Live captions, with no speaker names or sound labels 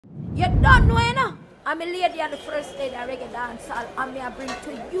You don't know, you know? I'm a lady at the first day of reggae dance hall, and I bring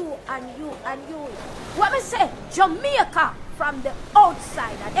to you and you and you. What me say? Jamaica from the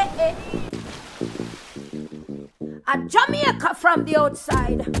outside. And Jamaica from the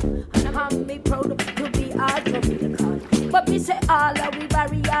outside. And I'm me proud to be a Jamaican. But me say all of we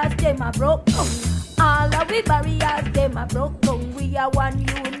barriers, them are broke down. All of we barriers, them are broke down. We are one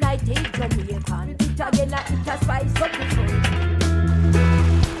united Jamaican. It again, it a spice up the soul.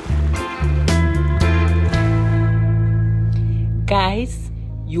 Guys,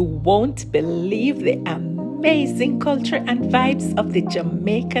 you won't believe the amazing culture and vibes of the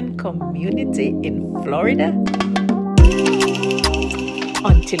Jamaican community in Florida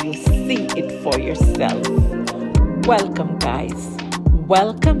until you see it for yourself. Welcome, guys.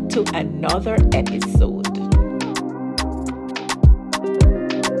 Welcome to another episode.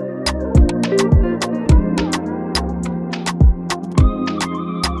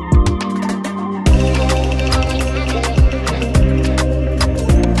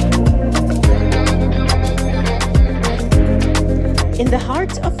 In the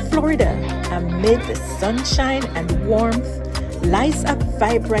heart of Florida, amid the sunshine and warmth, lies a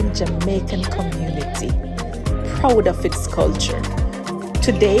vibrant Jamaican community, proud of its culture.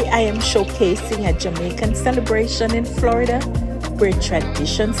 Today, I am showcasing a Jamaican celebration in Florida where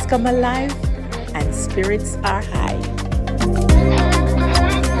traditions come alive and spirits are high.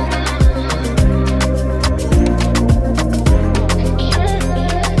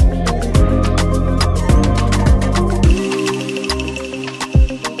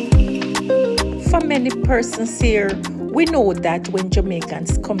 Many persons here, we know that when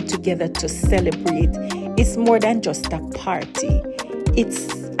Jamaicans come together to celebrate, it's more than just a party. It's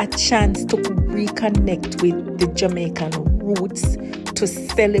a chance to reconnect with the Jamaican roots, to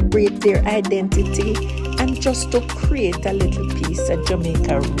celebrate their identity, and just to create a little piece of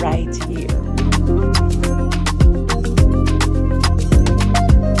Jamaica right here.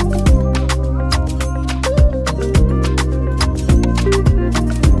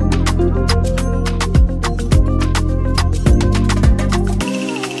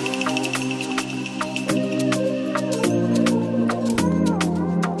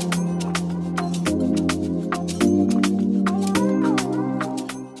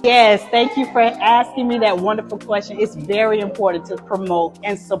 Yes, thank you for asking me that wonderful question. It's very important to promote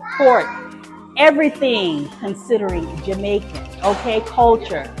and support everything considering Jamaican, okay,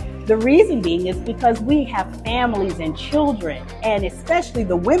 culture. The reason being is because we have families and children, and especially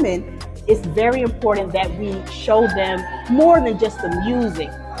the women, it's very important that we show them more than just the music,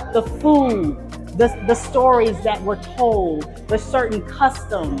 the food, the stories that were told, the certain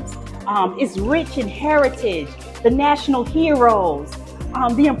customs. It's rich in heritage, the national heroes.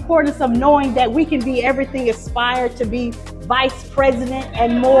 The importance of knowing that we can be everything, aspire to be vice president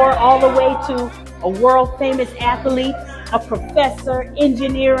and more, all the way to a world famous athlete, a professor,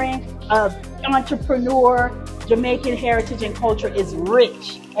 engineering, an entrepreneur. Jamaican heritage and culture is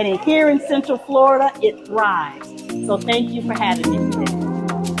rich, and here in Central Florida, it thrives. So thank you for having me today.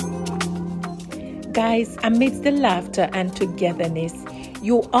 Guys, amidst the laughter and togetherness,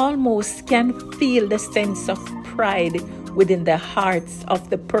 you almost can feel the sense of pride within the hearts of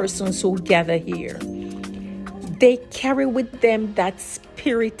the persons who gather here. They carry with them that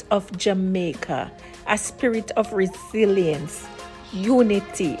spirit of Jamaica, a spirit of resilience,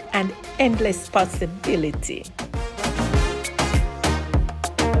 unity, and endless possibility.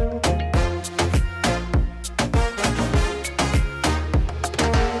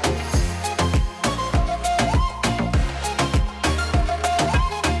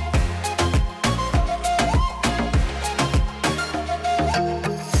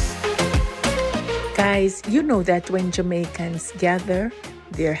 Guys, you know that when Jamaicans gather,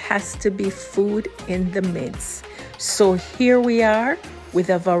 there has to be food in the midst. So here we are with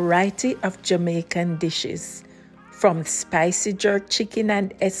a variety of Jamaican dishes, from spicy jerk chicken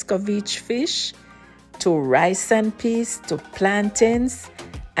and escovitch fish, to rice and peas, to plantains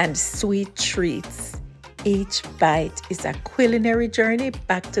and sweet treats. Each bite is a culinary journey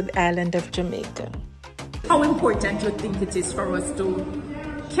back to the island of Jamaica. How important do you think it is for us to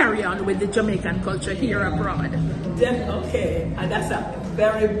carry on with the Jamaican culture here abroad? Okay, that's a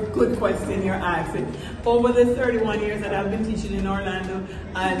very good question you're asking. Over the 31 years that I've been teaching in Orlando,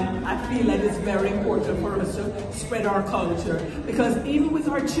 I feel like it's very important for us to spread our culture, because even with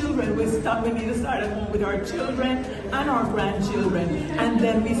our children, we need to start at home with our children and our grandchildren, and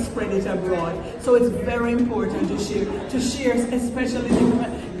then we spread it abroad. So it's very important to share, especially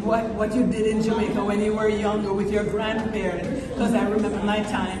what you did in Jamaica when you were younger with your grandparents, because I remember my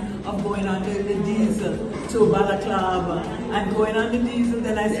time of going on the diesel to Balaclava and going on the diesel.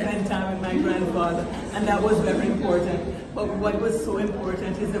 Then I spent time with my grandfather, and that was very important. But what was so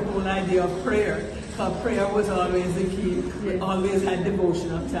important is the whole idea of prayer. Because prayer was always the key. We always had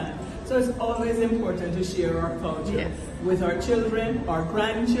devotional time. So it's always important to share our culture with our children, our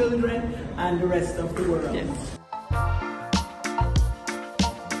grandchildren, and the rest of the world. Yes.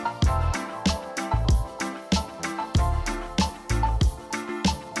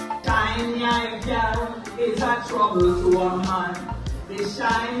 Shiny-eyed girl is a trouble to a man. The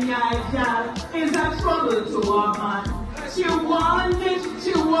shiny-eyed girl is a trouble to a man. She wants this,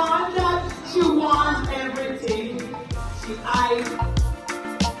 she wants that, she wants everything. She eyes.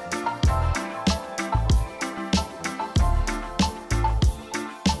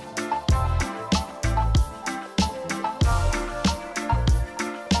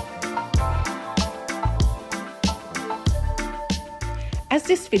 As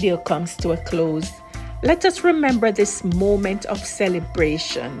this video comes to a close, let us remember this moment of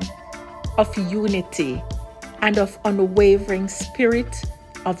celebration, of unity, and of unwavering spirit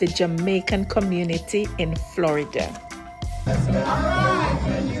of the Jamaican community in Florida. All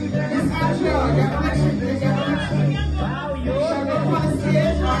right.